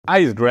Hi,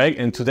 it's Greg,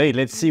 and today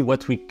let's see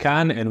what we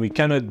can and we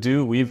cannot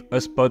do with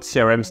HubSpot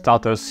CRM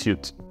Starter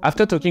Suite.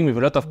 After talking with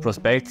a lot of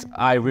prospects,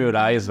 I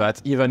realized that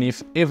even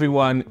if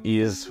everyone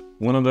is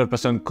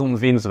 100%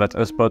 convinced that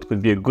HubSpot could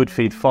be a good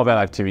fit for their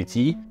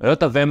activity, a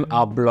lot of them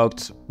are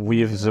blocked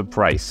with the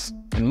price.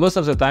 And most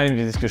of the time,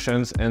 the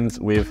discussions end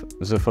with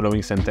the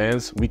following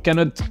sentence: we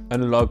cannot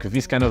unlock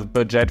this kind of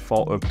budget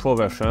for a pro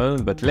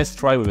version, but let's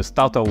try with a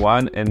starter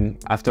one,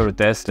 and after a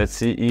test, let's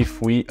see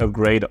if we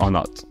upgrade or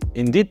not.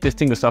 Indeed,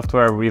 testing the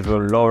software with a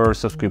lower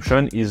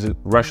subscription is a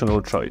rational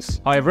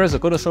choice. However, the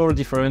colossal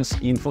difference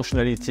in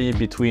functionality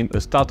between a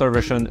starter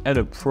version and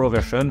a pro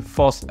version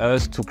forces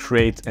us to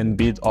create and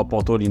build our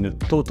portal in a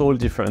total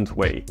different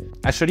way.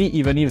 Actually,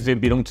 even if they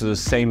belong to the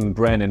same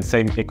brand and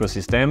same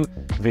ecosystem,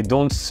 they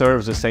don't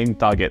serve the same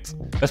target.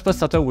 HubSpot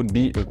Starter would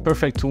be a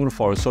perfect tool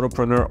for a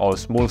solopreneur or a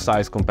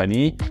small-sized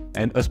company,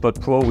 and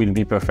HubSpot Pro will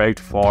be perfect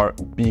for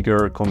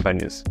bigger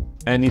companies.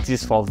 And it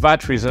is for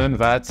that reason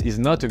that it's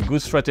not a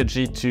good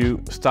strategy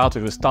to start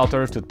with a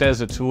starter to test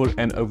the tool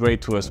and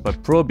upgrade to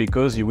HubSpot Pro,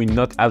 because you will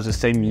not have the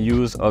same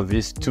use of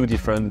these two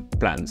different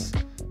plans.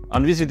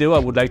 On this video, I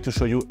would like to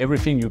show you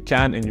everything you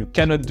can and you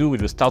cannot do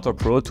with the Starter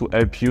Pro to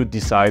help you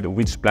decide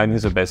which plan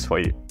is the best for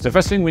you. The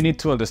first thing we need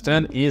to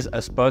understand is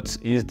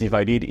HubSpot is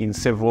divided in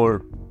several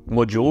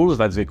modules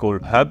that they call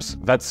hubs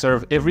that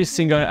serve every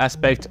single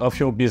aspect of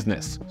your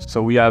business.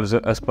 So we have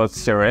the HubSpot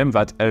CRM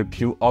that help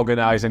you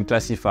organize and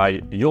classify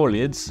your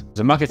leads,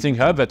 the marketing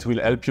hub that will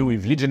help you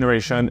with lead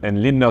generation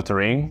and lead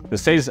nurturing, the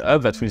sales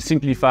hub that will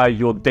simplify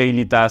your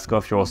daily task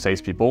of your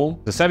salespeople,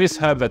 the service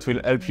hub that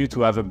will help you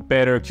to have a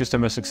better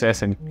customer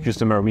success and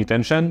customer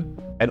retention,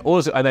 and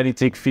all the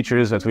analytic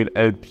features that will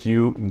help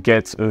you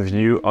get a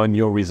view on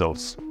your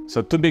results.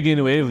 So to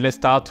begin with, let's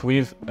start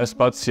with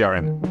HubSpot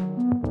CRM.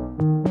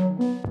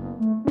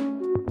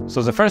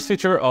 So the first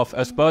feature of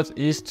HubSpot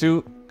is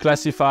to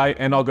classify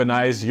and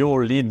organize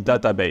your lead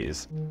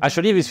database.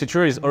 Actually, this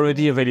feature is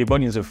already available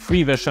in the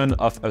free version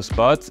of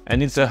HubSpot,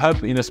 and it's a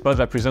hub in HubSpot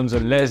that presents the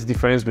less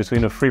difference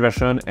between the free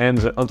version and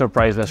the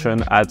enterprise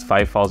version at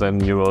 5,000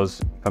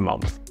 euros per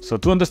month. So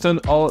to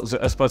understand how the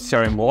HubSpot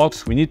CRM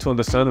works, we need to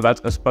understand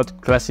that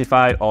HubSpot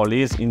classifies our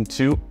leads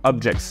into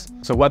objects.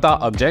 So what are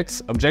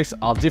objects? Objects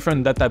are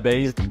different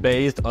databases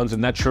based on the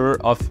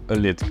nature of a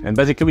lead. And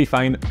basically we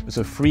find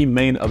the three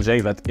main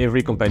objects that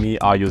every company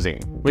are using.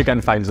 We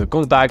can find the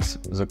contacts,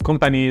 the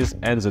companies,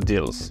 and the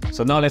deals.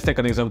 So now let's take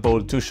an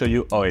example to show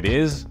you how it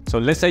is. So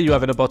let's say you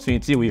have an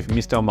opportunity with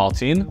Mr.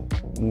 Martin,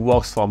 who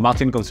works for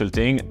Martin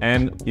Consulting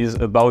and is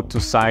about to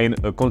sign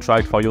a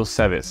contract for your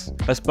service.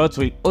 HubSpot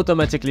will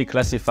automatically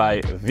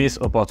classify this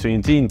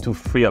opportunity into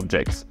three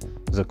objects.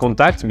 The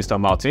contact, Mr.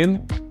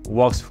 Martin,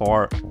 works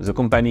for the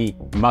company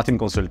Martin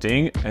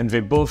Consulting, and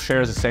they both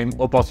share the same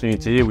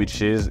opportunity,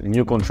 which is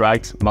new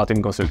contract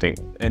Martin Consulting.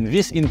 And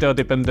this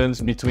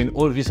interdependence between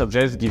all these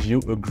objects gives you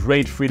a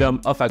great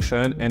freedom of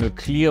action and a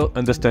clear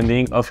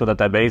understanding of your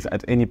database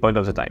at any point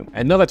of the time.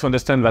 And now that we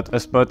understand that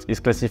HubSpot is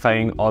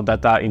classifying our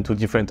data into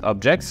different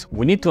objects,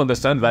 we need to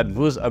understand that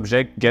those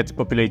objects get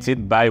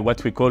populated by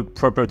what we call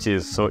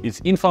properties. So it's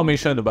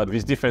information about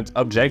these different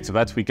objects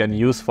that we can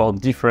use for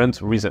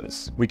different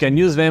reasons. We can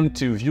use them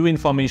to view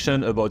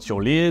information about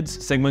your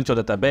leads, segment your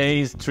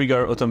database,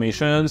 trigger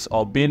automations,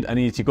 or build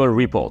analytical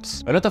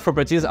reports. A lot of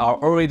properties are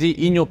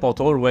already in your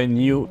portal when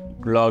you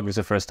log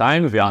the first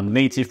time. They are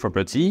native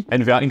property,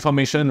 and they are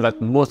information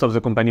that most of the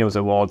companies of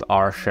the world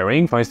are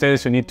sharing. For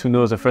instance, you need to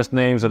know the first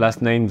name, the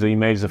last name, the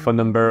email, the phone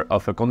number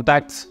of a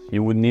contact.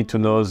 You would need to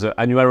know the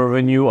annual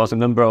revenue or the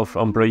number of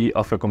employees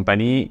of a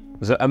company,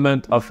 the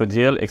amount of a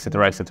deal,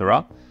 etc.,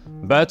 etc.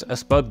 But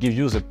HubSpot gives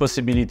you the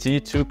possibility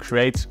to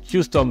create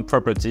custom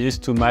properties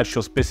to match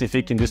your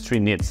specific industry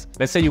needs.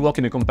 Let's say you work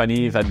in a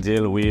company that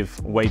deals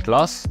with weight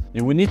loss.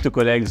 You will need to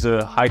collect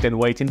the height and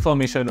weight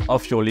information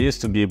of your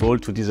list to be able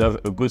to deserve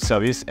a good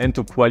service and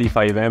to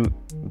qualify them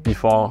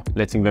before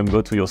letting them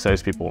go to your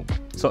salespeople.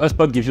 So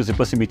HubSpot gives you the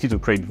possibility to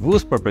create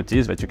those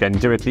properties that you can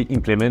directly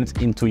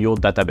implement into your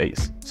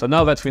database. So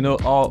now that we know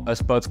how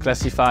HubSpot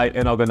classify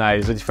and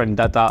organize the different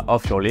data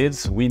of your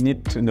leads, we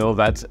need to know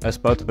that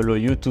HubSpot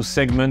allows you to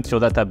segment your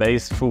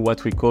database through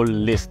what we call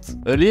lists.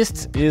 A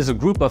list is a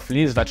group of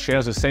leads that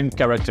share the same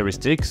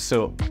characteristics,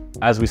 so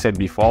as we said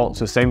before,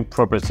 the same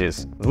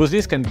properties. Those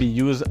lists can be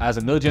used as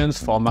an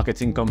audience for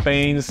marketing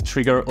campaigns,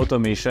 trigger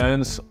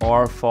automations,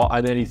 or for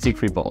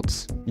analytic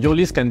reports. Your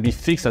list can be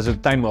fixed at the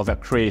time of their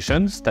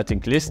creation,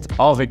 static list,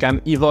 or they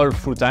can evolve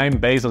through time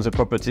based on the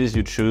properties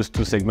you choose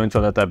to segment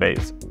your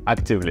database,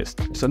 active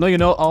list. So now you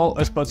know how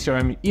HubSpot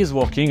CRM is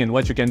working and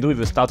what you can do with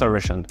the starter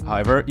version.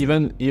 However,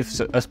 even if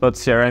the HubSpot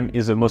CRM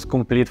is the most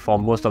complete for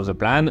most of the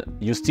plan,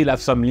 you still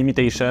have some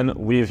limitation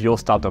with your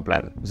starter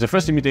plan. The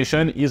first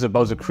limitation is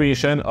about the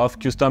creation of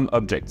custom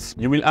objects.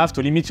 You will have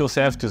to limit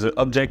yourself to the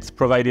objects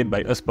provided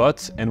by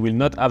HubSpot and will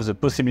not have the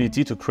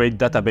possibility to create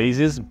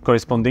databases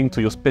corresponding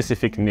to your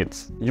specific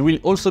needs. You will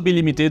also be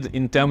limited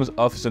in terms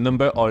of the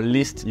number or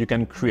list you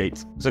can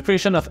create. The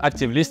creation of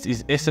active lists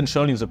is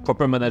essential in the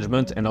proper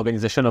management and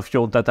organization of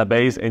your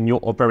database and your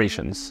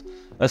operations.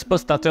 HubSpot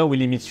Starter will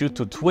limit you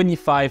to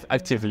 25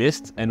 active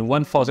lists and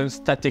 1000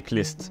 static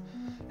lists.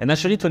 And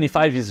actually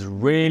 25 is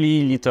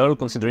really little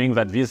considering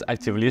that these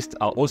active lists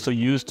are also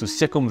used to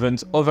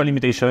circumvent other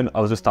limitation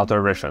of the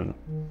starter version.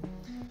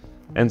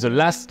 And the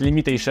last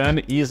limitation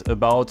is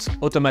about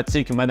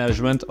automatic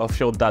management of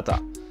your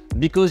data.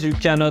 Because you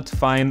cannot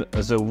find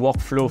the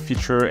workflow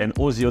feature and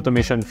all the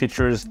automation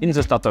features in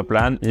the starter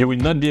plan, you will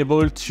not be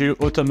able to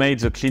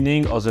automate the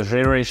cleaning or the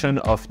generation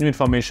of new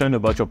information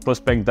about your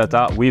prospect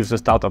data with the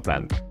starter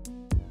plan.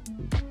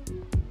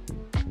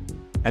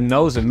 And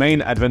now the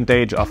main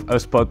advantage of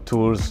HubSpot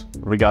tools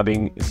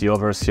regarding the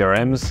other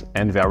CRMs,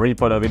 and we are really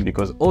proud of it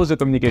because all the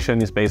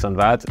communication is based on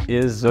that,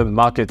 is the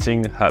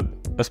Marketing Hub.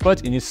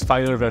 HubSpot in its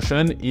final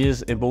version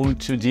is able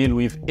to deal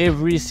with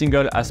every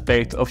single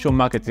aspect of your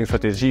marketing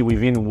strategy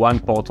within one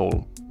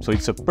portal. So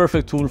it's a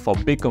perfect tool for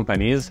big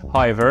companies.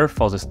 However,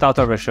 for the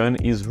starter version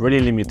is really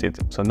limited.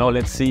 So now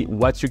let's see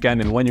what you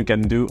can and when you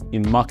can do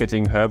in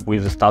Marketing Hub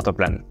with the starter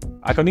plan.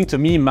 According to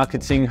me,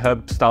 Marketing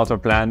Hub Starter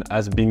Plan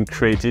has been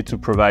created to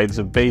provide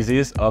the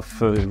basis of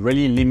a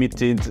really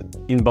limited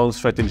inbound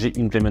strategy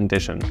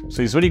implementation.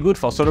 So it's really good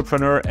for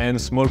solopreneur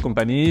and small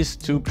companies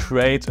to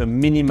create a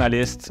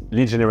minimalist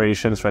lead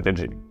generation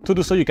strategy. To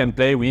do so, you can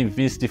play with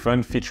these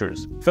different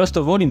features. First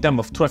of all, in terms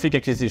of traffic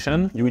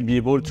acquisition, you will be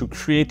able to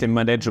create and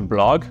manage a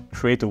blog,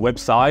 create a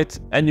website,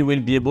 and you will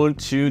be able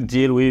to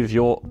deal with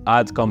your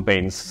ad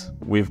campaigns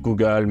with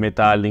Google,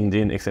 Meta,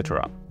 LinkedIn,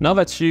 etc. Now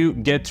that you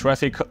get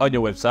traffic on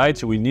your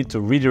website, you will need to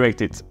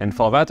redirect it. And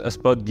for that,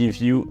 HubSpot gives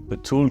you a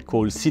tool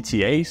called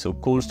CTA, so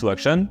calls to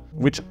action,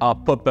 which are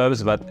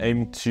pop-ups that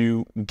aim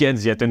to get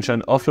the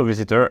attention of your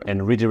visitor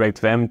and redirect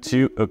them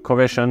to a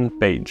conversion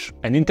page.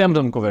 And in terms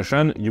of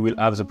conversion, you will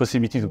have the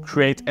possibility to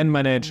create and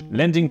manage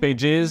landing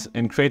pages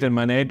and create and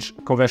manage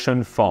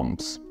conversion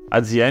forms.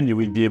 At the end, you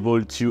will be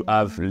able to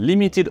have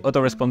limited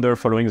autoresponder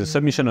following the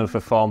submission of a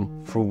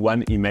form through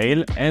one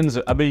email and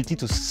the ability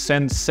to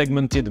send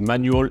segmented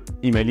manual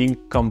emailing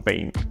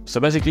campaign. So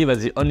basically,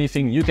 that's the only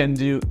thing you can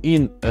do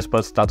in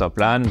HubSpot Starter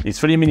Plan.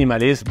 It's really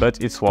minimalist,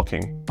 but it's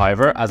working.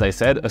 However, as I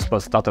said,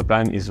 HubSpot Starter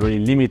Plan is really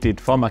limited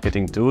for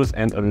marketing tools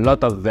and a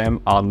lot of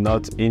them are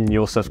not in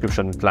your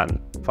subscription plan.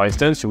 For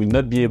instance, you will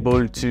not be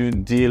able to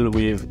deal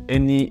with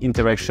any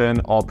interaction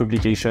or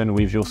publication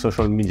with your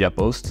social media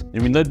posts.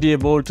 You will not be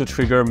able to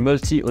trigger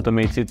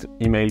multi-automated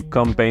email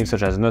campaigns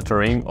such as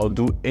nurturing or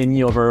do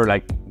any other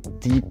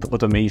deep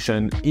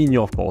automation in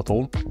your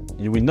portal.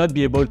 You will not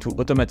be able to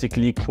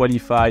automatically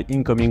qualify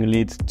incoming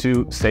leads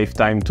to save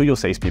time to your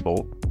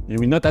salespeople. You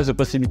will not have the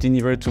possibility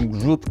neither to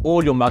group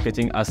all your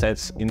marketing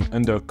assets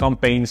under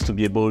campaigns to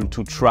be able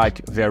to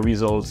track their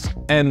results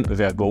and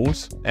their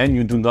goals, and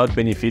you do not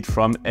benefit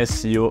from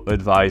SEO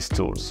advice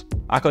tools.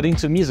 According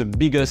to me, the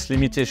biggest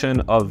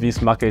limitation of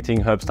this Marketing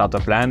Hub Starter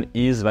Plan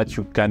is that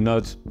you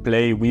cannot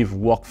play with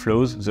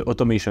workflows, the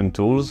automation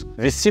tools.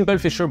 This simple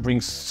feature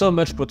brings so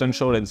much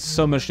potential and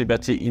so much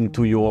liberty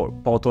into your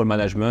portal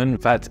management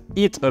that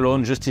it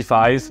alone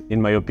justifies,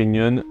 in my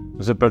opinion,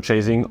 the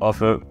purchasing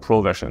of a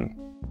pro version.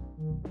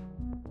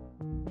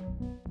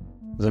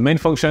 The main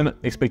function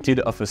expected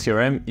of a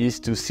CRM is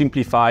to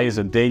simplify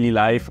the daily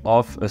life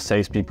of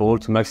salespeople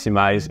to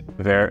maximize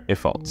their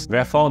efforts.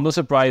 Therefore, no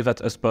surprise that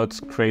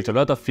HubSpot creates a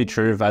lot of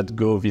features that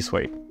go this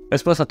way.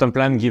 HubSpot Starter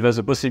Plan gives us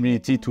the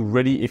possibility to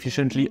really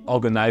efficiently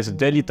organize the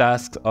daily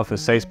tasks of a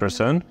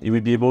salesperson. You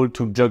will be able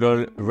to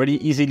juggle really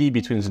easily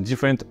between the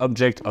different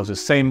objects of the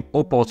same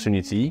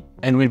opportunity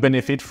and will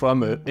benefit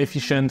from an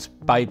efficient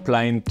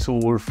pipeline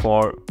tool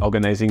for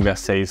organizing their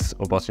sales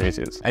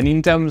opportunities. And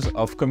in terms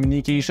of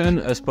communication,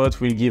 HubSpot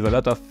will give a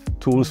lot of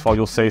tools for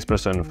your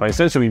salesperson. For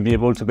instance, you will be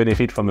able to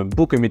benefit from a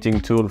book a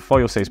meeting tool for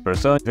your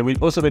salesperson. They will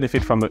also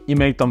benefit from an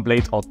email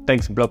template or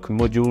text block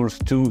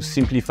modules to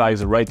simplify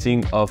the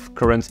writing of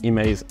current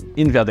emails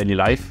in their daily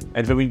life,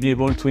 and they will be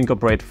able to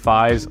incorporate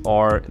files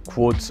or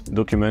quote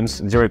documents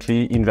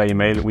directly in their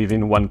email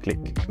within one click.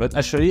 But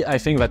actually, I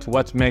think that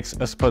what makes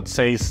HubSpot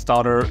Sales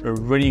Starter a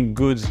really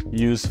good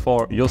use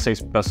for your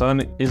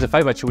salesperson is the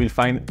fact that you will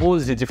find all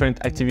the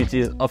different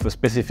activities of a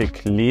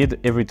specific lead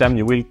every time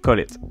you will call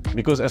it.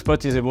 Because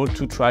HubSpot is able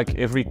to track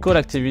every call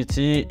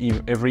activity,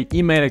 every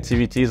email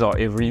activities, or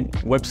every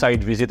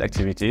website visit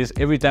activities.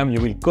 Every time you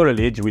will call a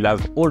lead, you will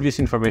have all this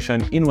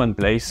information in one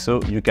place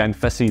so you can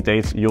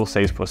facilitate your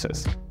sales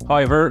process.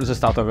 However, the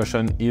starter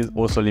version is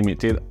also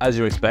limited as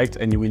you expect,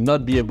 and you will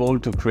not be able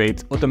to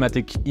create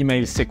automatic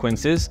email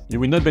sequences. You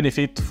will not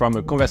benefit from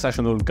a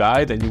conversational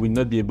guide, and you will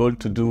not be able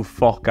to do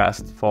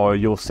forecast for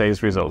your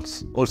sales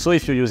results. Also,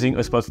 if you're using a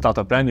HubSpot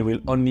Starter Plan, you will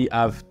only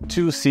have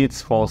 2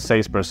 seats for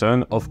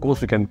salesperson. Of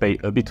course, you can pay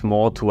a bit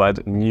more to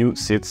add new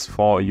seats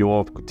for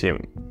your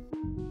team.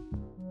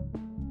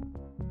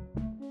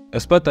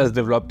 HubSpot has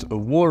developed a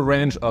whole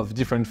range of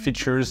different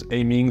features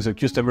aiming the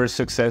customer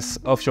success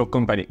of your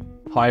company.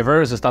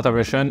 However, the starter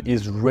version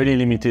is really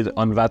limited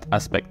on that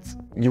aspect.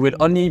 You will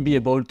only be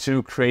able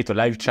to create a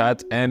live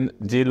chat and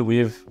deal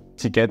with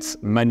tickets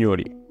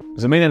manually.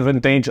 The main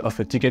advantage of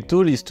a ticket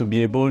tool is to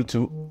be able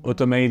to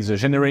automate the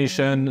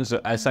generation,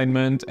 the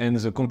assignment, and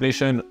the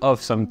completion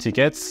of some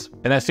tickets.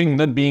 And I think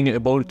not being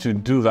able to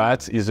do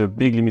that is a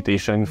big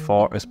limitation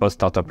for a HubSpot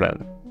starter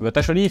plan. But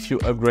actually, if you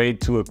upgrade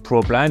to a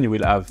pro plan, you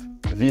will have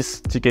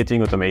this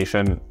ticketing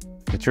automation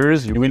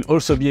features. You will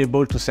also be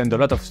able to send a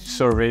lot of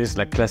surveys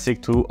like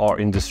classic to our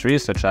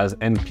industries such as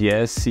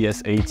NPS,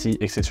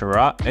 CSAT,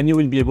 etc. And you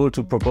will be able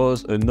to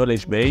propose a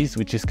knowledge base,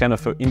 which is kind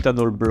of an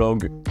internal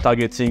blog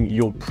targeting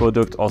your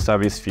product or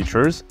service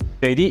features.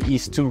 The idea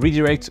is to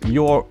redirect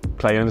your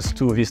clients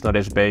to this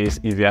knowledge base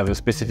if you have a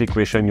specific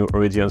question you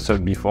already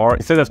answered before,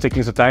 instead of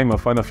taking the time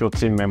of one of your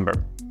team members.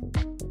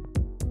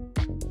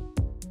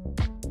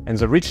 And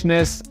the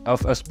richness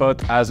of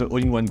HubSpot as an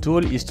all-in-one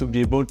tool is to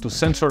be able to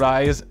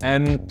centralize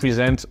and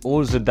present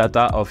all the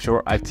data of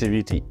your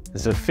activity.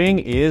 The thing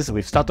is,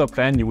 with Starter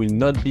Plan, you will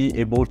not be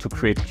able to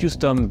create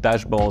custom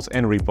dashboards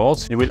and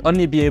reports. You will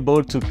only be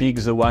able to pick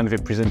the one they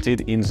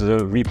presented in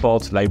the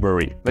report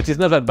library. But it's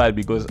not that bad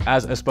because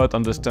as HubSpot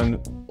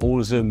understands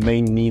all the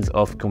main needs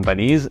of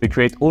companies, we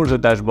create all the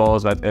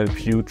dashboards that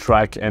help you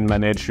track and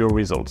manage your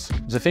results.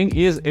 The thing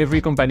is, every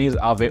company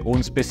have their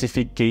own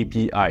specific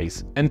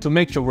KPIs. And to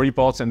make your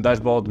reports and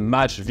dashboard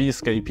match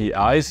these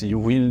KPIs, you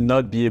will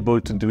not be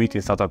able to do it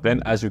in Starter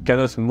Plan as you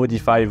cannot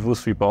modify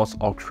those reports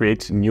or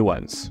create new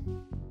ones.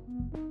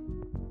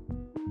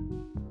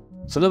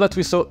 So now that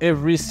we saw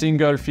every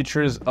single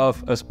features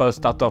of a HubSpot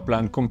starter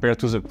plan compared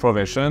to the Pro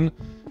version,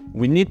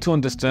 we need to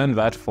understand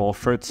that for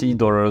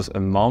 $30 a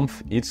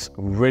month, it's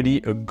really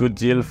a good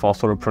deal for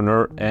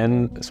solopreneur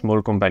and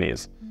small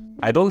companies.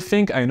 I don't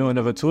think I know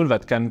another tool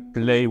that can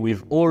play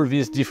with all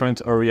these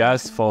different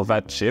areas for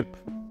that cheap.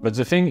 But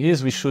the thing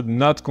is, we should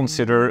not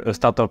consider a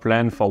starter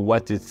plan for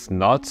what it's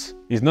not.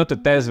 It's not a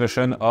test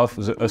version of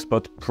the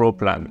HubSpot Pro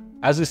plan.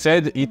 As we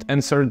said, it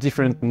answers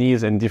different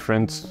needs and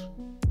different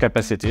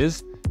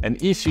capacities.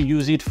 And if you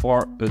use it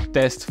for a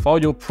test for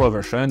your Pro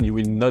version, you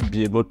will not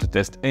be able to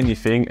test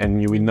anything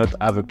and you will not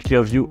have a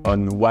clear view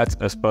on what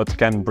HubSpot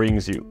can bring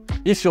you.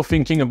 If you're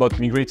thinking about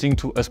migrating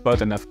to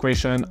HubSpot and have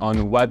questions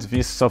on what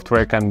this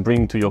software can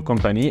bring to your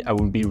company, I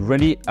will be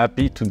really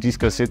happy to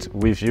discuss it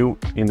with you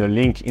in the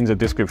link in the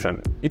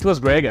description. It was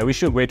Greg, I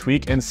wish you a great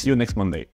week and see you next Monday.